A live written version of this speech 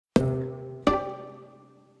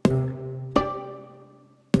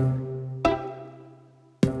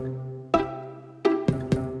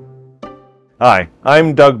Hi,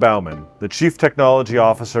 I'm Doug Bauman, the Chief Technology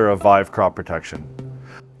Officer of Vive Crop Protection.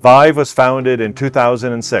 Vive was founded in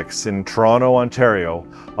 2006 in Toronto, Ontario,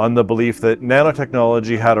 on the belief that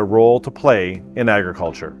nanotechnology had a role to play in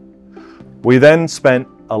agriculture. We then spent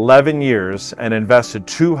 11 years and invested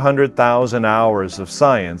 200,000 hours of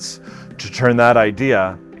science to turn that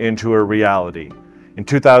idea into a reality. In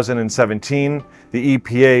 2017, the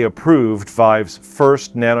EPA approved Vive's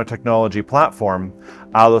first nanotechnology platform,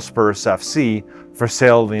 Allospurs FC, for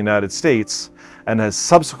sale in the United States, and has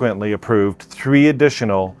subsequently approved 3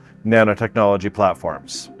 additional nanotechnology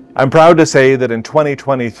platforms. I'm proud to say that in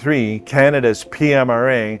 2023, Canada's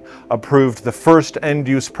PMRA approved the first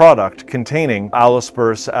end-use product containing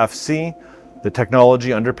Allospurs FC, the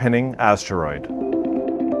technology underpinning Asteroid.